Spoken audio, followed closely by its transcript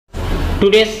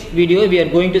Today's video we are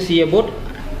going to see about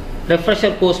refresher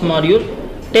course module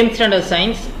 10th standard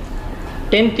science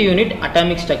 10th unit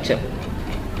atomic structure.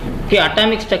 Okay,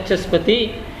 atomic structures பத்தி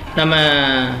நம்ம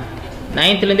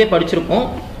 9th ல இருந்தே படிச்சிருக்கோம்.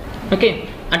 Okay,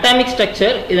 atomic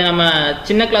structure இத நம்ம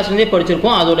சின்ன கிளாஸ்ல இருந்தே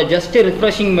படிச்சிருக்கோம். அதோட just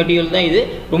refreshing material தான் இது.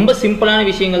 ரொம்ப சிம்பிளான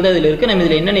விஷயங்கள் தான் இதுல இருக்கு. நம்ம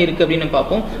இதுல என்னென்ன இருக்கு அப்படினு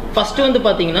பாப்போம். ஃபர்ஸ்ட் வந்து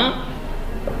பாத்தீங்கன்னா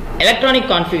electronic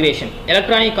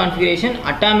configuration,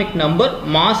 atomic number,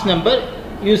 mass number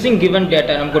using given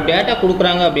data. நமக்கு டேட்டா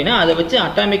கொடுக்குறாங்க அப்படின்னா அதை வச்சு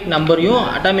அட்டாமிக் நம்பரையும்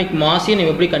அட்டாமிக் மாஸையும்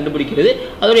நம்ம எப்படி கண்டுபிடிக்கிறது,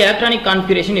 அதோட எலக்ட்ரானிக்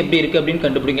கான்ஃபிகரேஷன் எப்படி இருக்கு அப்படின்னு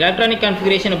கண்டுபிடிங்க. எலக்ட்ரானிக்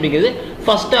கான்ஃபிகரேஷன் அப்படிங்கிறது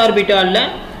ஃபர்ஸ்ட் ஆர்பிட்டாலில்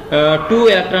 2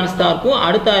 எலக்ட்ரான்ஸ் தான் இருக்கும்,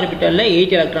 அடுத்த ஆர்பிட்டாலில்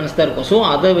 8 எலக்ட்ரான்ஸ் தான் இருக்கும். ஸோ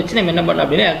அதை வச்சு நம்ம என்ன பண்ணலாம்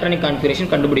அப்படின்னா எலக்ட்ரானிக்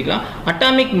கான்ஃபிகரேஷன் கண்டுபிடிக்கலாம்.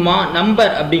 அட்டாமிக்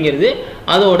நம்பர் அப்படிங்கிறது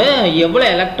அதோட எவ்வளோ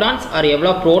எலக்ட்ரான்ஸ் ஆர்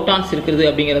எவ்வளோ ப்ரோட்டான்ஸ் இருக்குது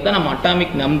அப்படிங்கிறது தான் நம்ம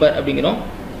அட்டாமிக் நம்பர் அப்படிங்கிறோம்.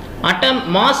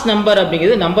 மாஸ் நம்பர்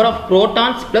அப்படிங்கிறது number of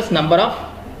protons plus number of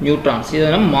neutrons. இதை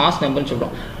நம்ம மாஸ் நம்பர்னு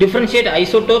சொல்றோம். Differentiate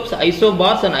isotopes,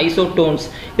 isobars and isotones.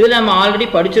 இதில் நம்ம ஆல்ரெடி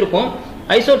படிச்சிருக்கோம்.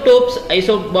 ஐசோடோப்ஸ்,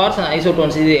 ஐசோபார்ஸ் அண்ட்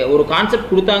ஐசோடோன்ஸ், இது ஒரு கான்செப்ட்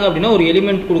கொடுத்தாங்க அப்படின்னா ஒரு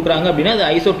எலிமெண்ட் கொடுக்குறாங்க அப்படின்னா அது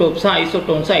ஐசோடோப்ஸா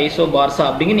ஐசோடோன்ஸா ஐசோபார்ஸா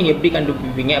அப்படிங்க நீங்கள் எப்படி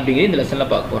கண்டுபிடிப்பீங்க அப்படிங்கிறது இந்த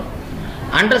லெசனில் பார்க்க போகிறோம்.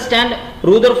 Understand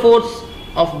Rutherford's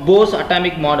of force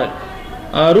atomic model.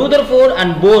 Rutherford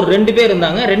and போர் ரெண்டு பேர்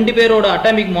இருந்தாங்க. ரெண்டு பேரோட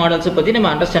அட்டாமிக் மாடல்ஸ் பற்றி நம்ம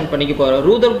அண்டர்ஸ்டாண்ட் பண்ணிக்க போகிறோம்.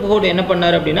 ரூதர்ஃபோர்ட் என்ன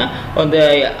பண்ணார் அப்படின்னா அந்த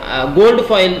கோல்டு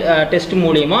ஃபாயில் டெஸ்ட்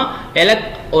மூலியமா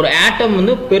ஒரு ஆட்டம்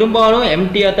வந்து பெரும்பாலும்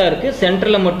எம்டியாக தான் இருக்குது,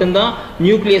 சென்டரில் மட்டும்தான்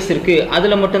நியூக்ளியஸ் இருக்குது,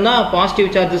 அதில் மட்டும்தான் பாசிட்டிவ்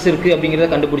சார்ஜஸ் இருக்குது அப்படிங்கிறத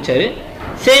கண்டுபிடிச்சாரு.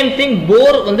 சேம் திங்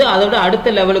போர் வந்து அதோட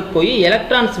அடுத்த லெவலுக்கு போய்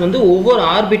எலக்ட்ரான்ஸ் வந்து ஒவ்வொரு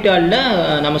ஆர்பிட்டாலில்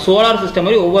நம்ம சோலார் சிஸ்டம்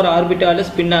மாதிரி ஒவ்வொரு ஆர்பிட்டாலில்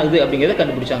ஸ்பின் ஆகுது அப்படிங்கிறத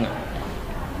கண்டுபிடிச்சாங்க.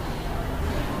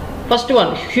 First one,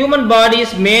 human body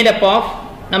is made up of,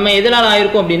 நம்ம எதனால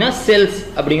ஆயிருக்கும் அப்படின்னா செல்ஸ்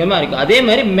அப்படிங்கிற மாதிரி இருக்கும். அதே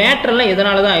மாதிரி மேட்டர்லாம்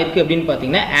எதனால தான் ஆயிருக்கு அப்படின்னு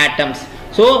பார்த்தீங்கன்னா ஆட்டம்ஸ்.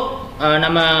 ஸோ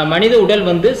நம்ம மனித உடல்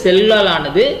வந்து செல்லால்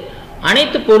ஆனது,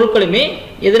 அனைத்து பொருட்களுமே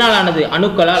எதனால் ஆனது,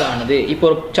 அணுக்களால் ஆனது. இப்போ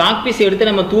ஒரு சாக் பீஸ் எடுத்து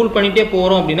நம்ம தூள் பண்ணிட்டே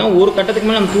போகிறோம் அப்படின்னா ஒரு கட்டத்துக்கு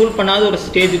மேலே நம்ம தூள் பண்ணாத ஒரு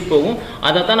ஸ்டேஜுக்கு போகும்.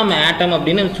 அதை தான் நம்ம ஆட்டம்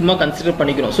அப்படின்னு சும்மா கன்சிடர்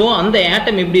பண்ணிக்கிறோம். ஸோ அந்த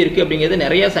ஆட்டம் எப்படி இருக்குது அப்படிங்கிறது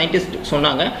நிறைய சயின்டிஸ்ட்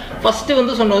சொன்னாங்க. ஃபர்ஸ்ட்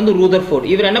வந்து சொன்னது ரூதர்ஃபோர்ட்.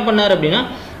 இவர் என்ன பண்ணார் அப்படின்னா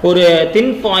ஒரு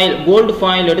தின் ஃபாயில், கோல்டு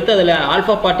ஃபாயில் எடுத்து அதில்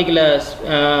ஆல்ஃபா பார்ட்டிகளை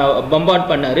பம்பார்ட்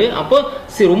பண்ணார். அப்போ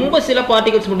ரொம்ப சில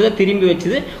பார்ட்டிகல்ஸ் மட்டும் தான் திரும்பி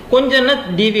வச்சுது, கொஞ்சம்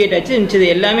டீவியேட் ஆச்சு, இருந்துச்சு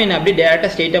எல்லாமே என்ன அப்படியே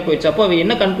டேரெக்டாக ஸ்ட்ரெயிட்டாக போயிடுச்சு. அப்போ அவர்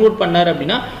என்ன கன்க்ளூட் பண்ணார்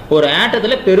அப்படின்னா ஒரு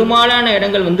ஆட்டத்தில் பெரும்பாலான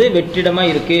இடங்கள் வந்து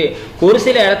வெற்றிடமாக இருக்குது, ஒரு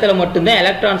சில இடத்துல மட்டும்தான்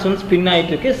எலக்ட்ரான்ஸ் வந்து ஸ்பின்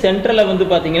ஆகிட்டு இருக்கு. சென்ட்ரலில் வந்து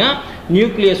பார்த்தீங்கன்னா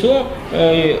நியூக்ளியஸும்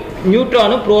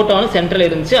நியூட்ரானும் புரோட்டானும் சென்ட்ரல்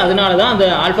இருந்துச்சு, அதனால தான் அந்த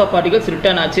ஆல்ஃபா பார்ட்டிகல்ஸ்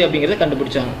ரிட்டர்ன் ஆச்சு அப்படிங்கிறத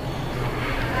கண்டுபிடிச்சாங்க.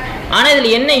 ஆனால்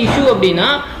இதில் என்ன இஷ்யூ அப்படின்னா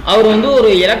அவர் வந்து ஒரு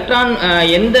எலக்ட்ரான்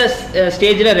எந்த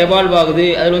ஸ்டேஜில் ரெவால்வ் ஆகுது,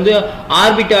 அதில் வந்து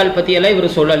ஆர்பிட்டால் பற்றியெல்லாம்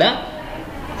இவர் சொல்லலை.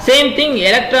 சேம் திங்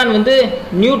எலக்ட்ரான் வந்து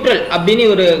நியூட்ரல் அப்படின்னு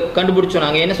இவர் கண்டுபிடிச்சோம்.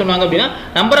 நாங்கள் என்ன சொன்னாங்க அப்படின்னா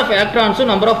நம்பர் ஆஃப்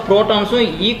எலக்ட்ரான்ஸும் நம்பர் ஆஃப் ப்ரோட்டான்ஸும்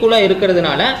ஈக்குவலாக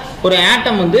இருக்கிறதுனால ஒரு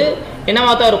ஆட்டம் வந்து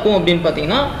என்னவா தான் இருக்கும் அப்படின்னு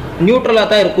பார்த்தீங்கன்னா நியூட்ரலாக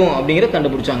தான் இருக்கும் அப்படிங்கிறத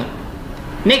கண்டுபிடிச்சாங்க.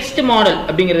 நெக்ஸ்ட் மாடல்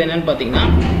அப்படிங்கிறது என்னன்னு பார்த்தீங்கன்னா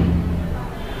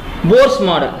போர்ஸ்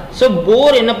மாடல். ஸோ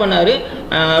போர் என்ன பண்ணாரு,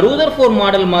 ரூதர்ஃபோர்ட்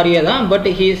மாடல் மாதிரியே தான், but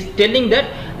he is telling that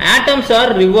atoms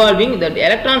R revolving, that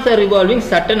electrons R revolving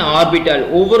certain orbital,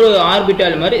 ஒவ்வொரு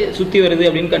ஆர்பிட்டால் மாதிரி சுற்றி வருது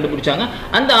அப்படின்னு கண்டுபிடிச்சாங்க.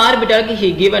 அந்த ஆர்பிட்டாலுக்கு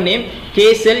he give a name K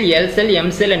sell, L sell,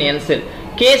 M sell and L sell.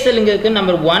 K செல்ங்கிறதுக்கு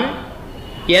number 1,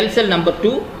 L cell number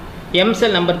 2, M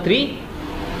cell number 3,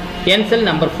 N cell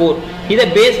number 4. இதை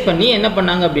base பண்ணி என்ன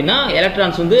பண்ணாங்க அப்படின்னா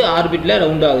எலக்ட்ரான்ஸ் வந்து ஆர்பிட்டில்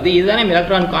ரவுண்ட் ஆகுது. இதுதான் நம்ம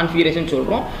எலக்ட்ரான் கான்ஃபிகரேஷன்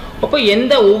சொல்கிறோம். அப்போ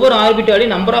எந்த ஒவ்வொரு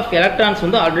ஆர்பிட்டாலையும் நம்பர் ஆஃப் எலக்ட்ரான்ஸ்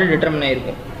வந்து ஆல்ரெடி டிட்டர்மின்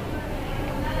ஆயிருக்கும்.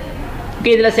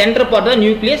 ஓகே, இதில் சென்டர் பார்ட் தான்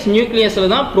நியூக்ளியஸ்,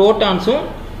 நியூக்ளியஸில் தான் ப்ரோட்டான்ஸும்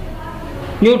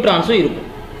நியூட்ரான்ஸும் இருக்கும்.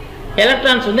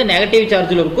 எலக்ட்ரான்ஸ் வந்து நெகட்டிவ்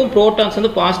சார்ஜில் இருக்கும், ப்ரோட்டான்ஸ்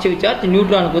வந்து பாசிட்டிவ் சார்ஜ்,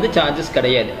 நியூட்ரானுக்கு வந்து சார்ஜஸ்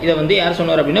கிடையாது. இதை வந்து யார்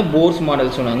சொன்னார் அப்படின்னா போர்ஸ்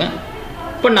மாடல் சொன்னாங்க.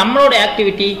 இப்போ நம்மளோட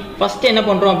ஆக்டிவிட்டி ஃபர்ஸ்ட் என்ன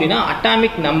பண்ணுறோம் அப்படின்னா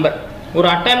அட்டாமிக் நம்பர். ஒரு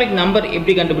அட்டாமிக் நம்பர்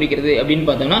எப்படி கண்டுபிடிக்கிறது அப்படின்னு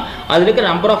பார்த்தோம்னா அதில் இருக்கிற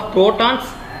number of protons,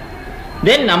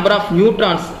 then number of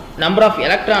neutrons, number of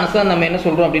electrons தான் நம்ம என்ன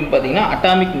சொல்கிறோம் அப்படின்னு பார்த்தீங்கன்னா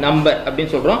அட்டாமிக் நம்பர்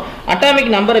அப்படின்னு சொல்கிறோம். அட்டாமிக்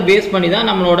நம்பரை பேஸ் பண்ணி தான்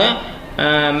நம்மளோட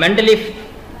மெண்டலிஃப்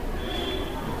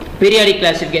பீரியாடிக்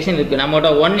கிளாசிஃபிகேஷன் இருக்குது. நம்மளோட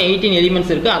 118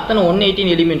 எலிமெண்ட்ஸ் இருக்குது. அத்தனை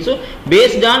 118 எலிமெண்ட்ஸும்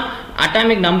based on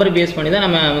atomic number base பண்ணி தான்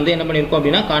நம்ம வந்து என்ன பண்ணியிருக்கோம்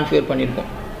அப்படின்னா கான்ஃபிகர் பண்ணியிருக்கோம்.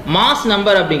 மாஸ்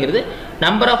நம்பர் அப்படிங்கிறது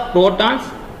number of protons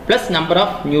plus number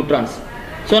of neutrons.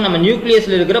 So நம்ம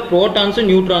நியூக்ளியஸில் இருக்கிற ப்ரோட்டான்ஸும்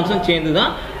நியூட்ரான்ஸும் சேர்ந்து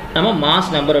தான் நம்ம மாஸ்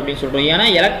நம்பர் அப்படின்னு சொல்கிறோம். ஏன்னா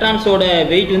எலக்ட்ரான்ஸோட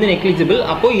வெயிட் வந்து நெக்லிஜிபிள்,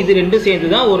 அப்போது இது ரெண்டும் சேர்ந்து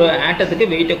தான் ஒரு ஆட்டத்துக்கு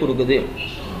வெயிட்டை கொடுக்குது.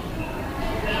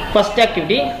 First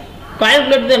activity,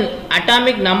 calculate the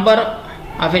atomic number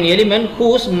of an element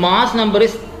whose mass number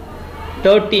is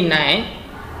 39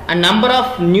 and number of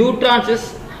neutrons is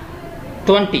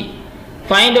 20.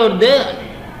 Find out the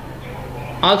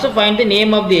also find the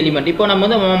name of the element. இப்போ நம்ம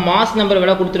வந்து மாஸ் நம்பர்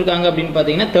எவ்வளோ கொடுத்துருக்காங்க அப்படின்னு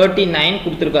பார்த்தீங்கன்னா 39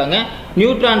 கொடுத்துருக்காங்க.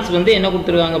 நியூட்ரான்ஸ் வந்து என்ன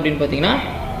கொடுத்துருக்காங்க அப்படின்னு பார்த்தீங்கன்னா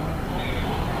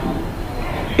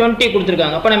 20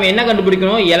 கொடுத்துருக்காங்க. அப்போ நம்ம என்ன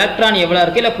கண்டுபிடிக்கணும், எலக்ட்ரான் எவ்வளோ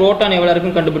இருக்குது இல்லை புரோட்டான் எவ்வளோ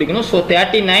இருக்குன்னு கண்டுபிடிக்கணும். ஸோ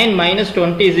 39 -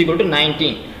 20 =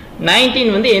 19. 19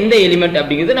 வந்து எந்த எலிமெண்ட்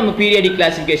அப்படிங்கிறது நம்ம பீரியாடிக்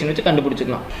கிளாசிஃபிகேஷன் வச்சு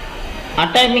கண்டுபிடிச்சிக்கலாம்.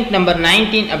 அட்டாமிக் நம்பர்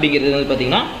 19 அப்படிங்கிறது வந்து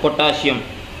பார்த்தீங்கன்னா potassium.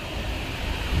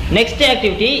 Next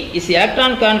activity is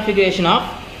electron configuration of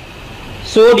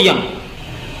sodium.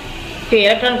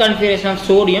 Electron configuration of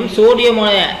sodium. சோடியமோட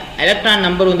electron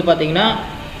number வந்து பார்த்தீங்கன்னா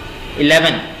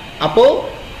 11. அப்போது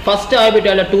ஃபர்ஸ்ட்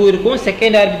ஆர்பிட்டாலில் 2 இருக்கும்,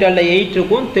 செகண்ட் ஆர்பிட்டாலில் 8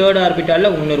 இருக்கும், தேர்ட்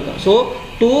ஆர்பிட்டாலில் 1 இருக்கும். ஸோ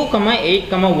 2,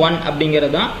 8, 1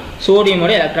 அப்படிங்கிறது தான்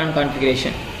சோடியமோட electron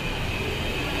configuration.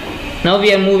 Now we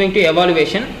are moving to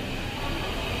evaluation.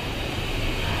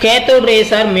 Cathode rays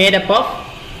are made up of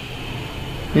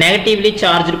negatively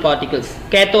charged particles.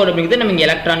 Cathode அப்படிங்கிறது நம்ம இங்கே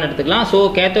எலக்ட்ரான் எடுத்துக்கலாம். So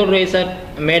cathode rays are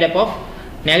made up of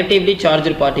negatively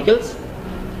charged particles.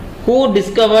 Who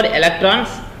discovered electrons?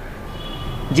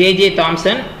 J.J.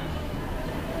 Thomson.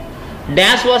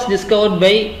 Dash was discovered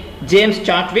by James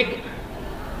Chadwick.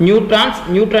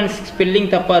 Neutrons spelling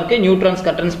தப்பா இருக்கு. Neutrons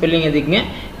கரெக்டான spelling எதுக்குங்க,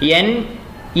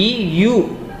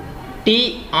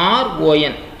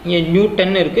 NEUTRON. இங்கே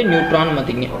Newton இருக்கு, neutron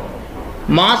மாத்திங்க.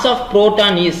 Mass of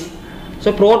proton is. So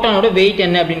புரோட்டானோட wait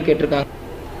என்ன அப்படின்னு கேட்டிருக்காங்க.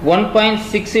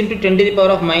 1.6 ×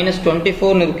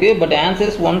 10⁻⁻24 இருக்கு. But answer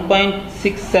is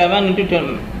 1.67 ×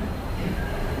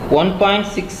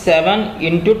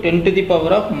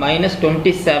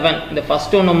 10⁻⁻27. இந்த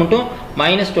ஃபர்ஸ்ட் ஒன்று மட்டும்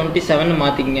 -27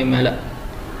 மாத்திக்கங்க மேல.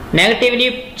 Negatively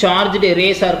charged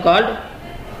race are called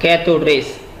cathode rays.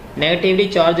 Negatively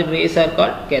charged rays are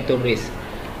called cathode rays.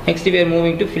 Next we are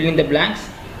moving to fill in the blanks.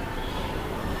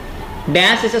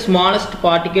 Dash is the smallest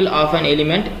particle of an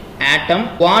element, atom.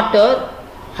 Water,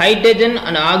 hydrogen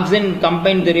and oxygen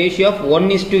combine the ratio of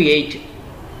 1:8.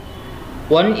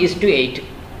 1:8.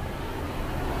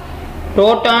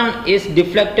 Proton is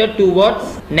deflected towards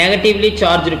negatively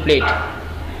charged plate.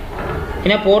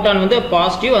 ஏன்னா proton வந்து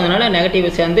positive, அதனால negative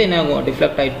சேர்ந்து என்ன ஆகும்,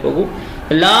 deflect ஆகிட்டு போகும்.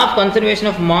 Law of conservation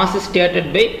of mass is stated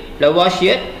by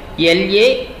Lavoisier.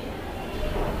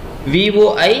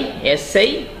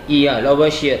 LAVOISIER.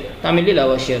 Lavoisier. தமிழ்ல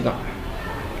Lavoisier தான்.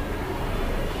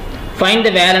 Find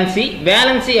the valency.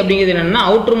 Valency அப்படிங்கிறது என்னன்னா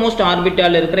outermost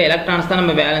orbital இருக்கிற எலக்ட்ரான்ஸ் தான்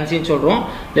நம்ம வேலன்சின்னு சொல்றோம்.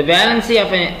 The valency of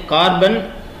a carbon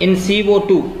in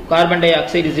CO2, carbon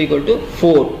dioxide, is equal to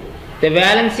 4. The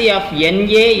valency of Na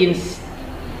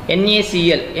in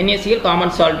NaCl common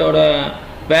salt ஓட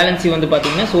valency வந்து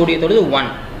பாத்தீங்கன்னா சோடியத்தோட 1.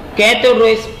 Cathode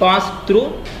rays pass through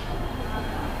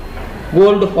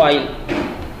gold foil.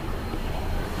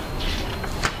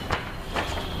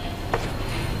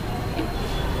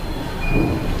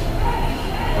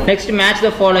 Next, match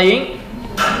the following.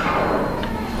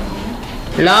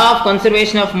 Law of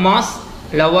conservation of mass,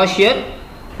 Lavoisier.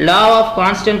 Law of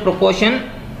constant proportion,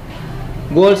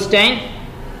 Goldstein.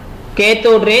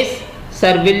 Cathode rays,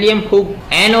 Sir William Hooke.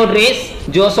 Anode rays,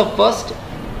 Joseph First.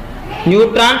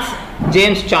 Neutrons,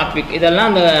 James Chadwick. இதெல்லாம்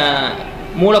அந்த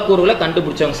மூலக்கூறுகளை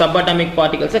கண்டுபிடிச்சவங்க, subatomic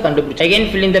பார்ட்டிகல்ஸை கண்டுபிடிச்சாங்க. Again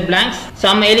fill in the blanks.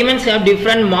 Some elements have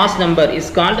different mass number is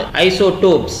called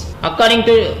isotopes. According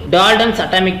to Dalton's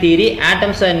atomic theory,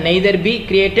 atoms are neither be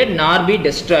created nor be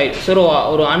destroyed. So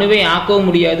ஒரு அணுவை ஆக்கவும்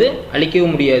முடியாது,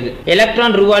 அழிக்கவும் முடியாது.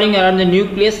 Electron revolving around the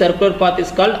nucleus circular path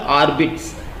is called orbits.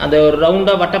 அந்த ஒரு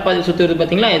ரவுண்டா வட்டப்பாதை சுத்துறது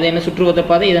பாத்தீங்களா, இது என்ன சுற்றுவட்ட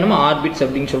பாதை, இதை நம்ம ஆர்பிட்ஸ்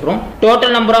அப்படின்னு சொல்றோம். Total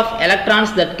number of electrons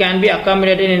that can be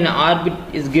accommodated in an orbit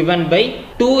is given by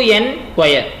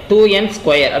 2n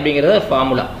square அப்படிங்கறது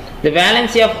formula. The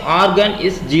valency of argon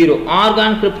is 0.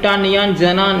 Argon, krypton, neon,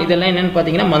 xenon இதெல்லாம் என்னன்னு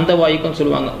பாத்தீங்கன்னா மந்த வாயுக்குன்னு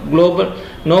சொல்லுவாங்க.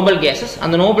 Nobel cases.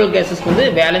 அந்த நோபல் கேசஸ் வந்து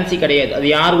வேலன்சி கிடையாது, அது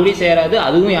யார் கூட சேராது,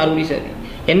 அதுவும் யார் கூட சேராது,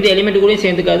 எந்த எலிமெண்ட் கூட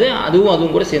சேர்ந்துக்காது,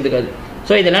 அதுவும் கூட சேர்ந்துக்காது.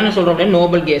 ஸோ இதெல்லாம் என்ன சொல்றோம் அப்படின்னா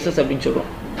நோபல் கேசஸ் அப்படின்னு சொல்றோம்.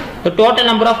 The total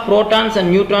number of protons and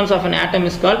neutrons of an atom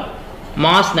is called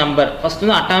mass number. First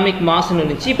வந்து atomic mass னு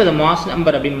இருந்துச்சு, இப்போ the mass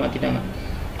number அப்படின்னு மாத்திட்டாங்க.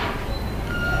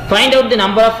 Find out the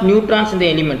number of neutrons in the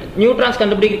element. Neutrons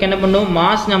கண்டுபிடிக்க என்ன பண்ணும்,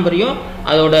 mass numberையும்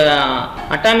அதோட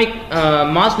atomic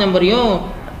mass numberையும்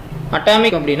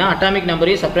atomic அப்படினா atomic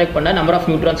numberையும் subtract பண்ணா number of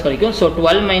neutrons கிடைக்கும். So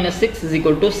 12 - 6 is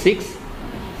equal to 6.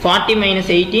 40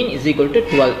 - 18 is equal to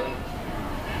 12.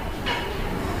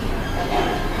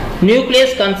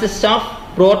 Nucleus consists of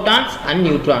protons and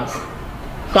neutrons.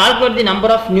 Calculate the number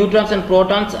of neutrons and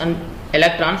protons and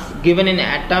electrons given in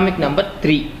atomic number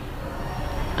 3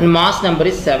 and mass number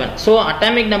is 7. So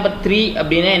atomic number 3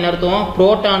 அப்படினா என்ன அர்த்தம்,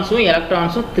 protonsum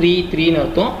electronsum 3 னு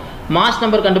அர்த்தம். mass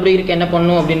number கண்டுபிடிக்கிறதுக்கு என்ன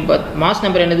பண்ணனும் அப்படினு பார்த்தா mass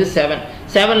number என்னது 7.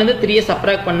 7 ல இருந்து 3 ஐ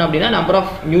சப்ட்ராக்ட் பண்ணா அப்படினா number of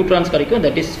neutrons கிடைக்கும்,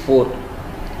 that is 4.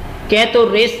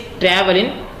 Cathode rays travel in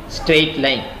straight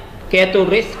line. cathode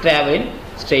rays travel in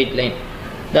straight line.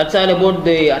 That's all about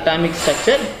the atomic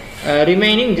structure.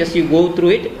 Remaining just you go through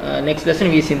it. Next lesson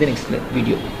we see in the next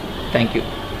video. Thank you.